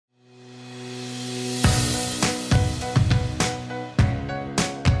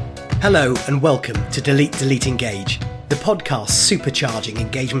Hello and welcome to Delete Engage, the podcast supercharging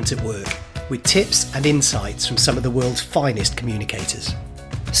engagement at work with tips and insights from some of the world's finest communicators.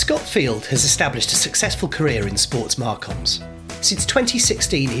 Scott Field has established a successful career in sports marcoms. Since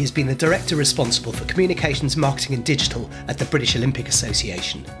 2016, he has been the director responsible for communications, marketing and digital at the British Olympic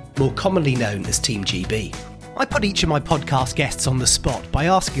Association, more commonly known as Team GB. I put each of my podcast guests on the spot by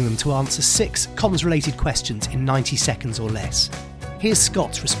asking them to answer 6 comms-related questions in 90 seconds or less. Here's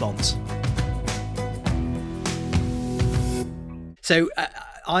Scott's response. So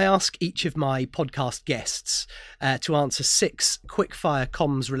I ask each of my podcast guests to answer 6 quickfire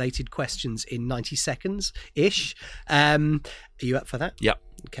comms-related questions in 90 seconds-ish. Are you up for that? Yep.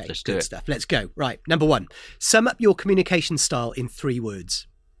 Okay, let's good do it. stuff. Let's go. Right, number 1. Sum up your communication style in 3 words.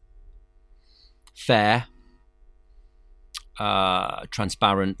 Fair,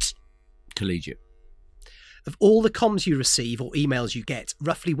 transparent, collegiate. Of all the comms you receive or emails you get,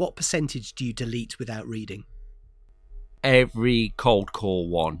 roughly what percentage do you delete without reading? Every cold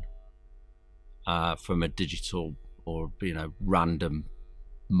call one from a digital or random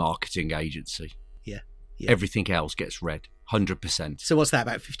marketing agency. Yeah. Everything else gets read. 100%. So what's that,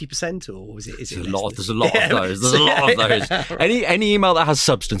 about 50%, or is it There's less a lot. than- There's a lot of those. There's a lot of those. Any email that has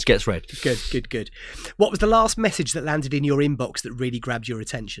substance gets read. Good. What was the last message that landed in your inbox that really grabbed your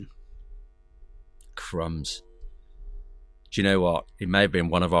attention? Crumbs. Do you know what? It may have been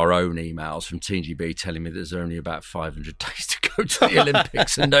one of our own emails from Team GB telling me there's only about 500 days to go to the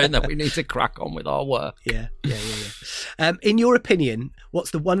Olympics and knowing that we need to crack on with our work. Yeah. In your opinion,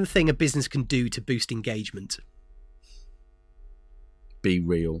 what's the one thing a business can do to boost engagement? Be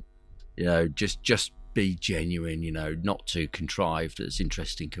real. Just be genuine, not too contrived. It's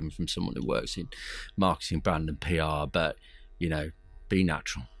interesting coming from someone who works in marketing, brand and PR, but, be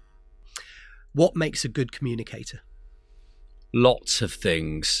natural. What makes a good communicator? Lots of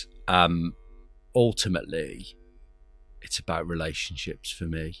things. Ultimately, it's about relationships for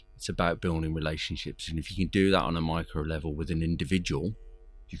me. It's about building relationships. And if you can do that on a micro level with an individual,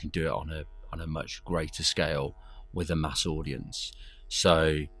 you can do it on a much greater scale with a mass audience.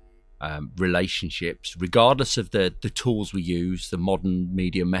 So relationships, regardless of the tools we use, the modern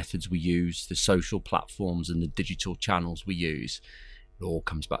media methods we use, the social platforms and the digital channels we use, it all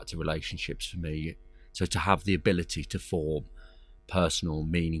comes back to relationships for me. So to have the ability to form personal,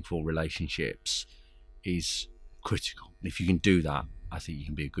 meaningful relationships is critical. And if you can do that, I think you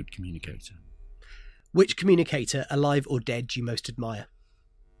can be a good communicator. Which communicator, alive or dead, do you most admire?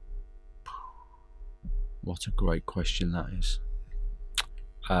 What a great question that is.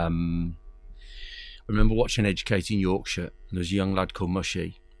 I remember watching Educating Yorkshire, and there was a young lad called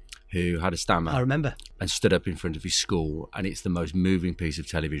Mushy who had a stammer. I remember. And stood up in front of his school, and it's the most moving piece of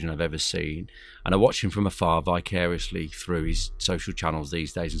television I've ever seen. And I watch him from afar vicariously through his social channels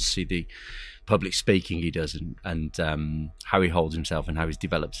these days and see the public speaking he does and how he holds himself and how he's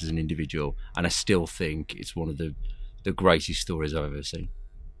developed as an individual. And I still think it's one of the greatest stories I've ever seen.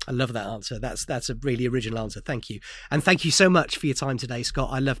 I love that answer. That's a really original answer. Thank you. And thank you so much for your time today, Scott.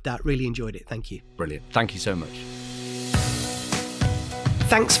 I loved that. Really enjoyed it. Thank you. Brilliant. Thank you so much.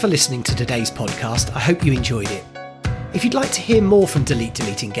 Thanks for listening to today's podcast. I hope you enjoyed it. If you'd like to hear more from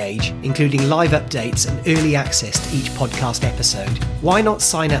Delete Engage, including live updates and early access to each podcast episode, why not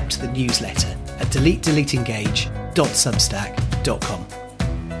sign up to the newsletter at deleteengage.substack.com.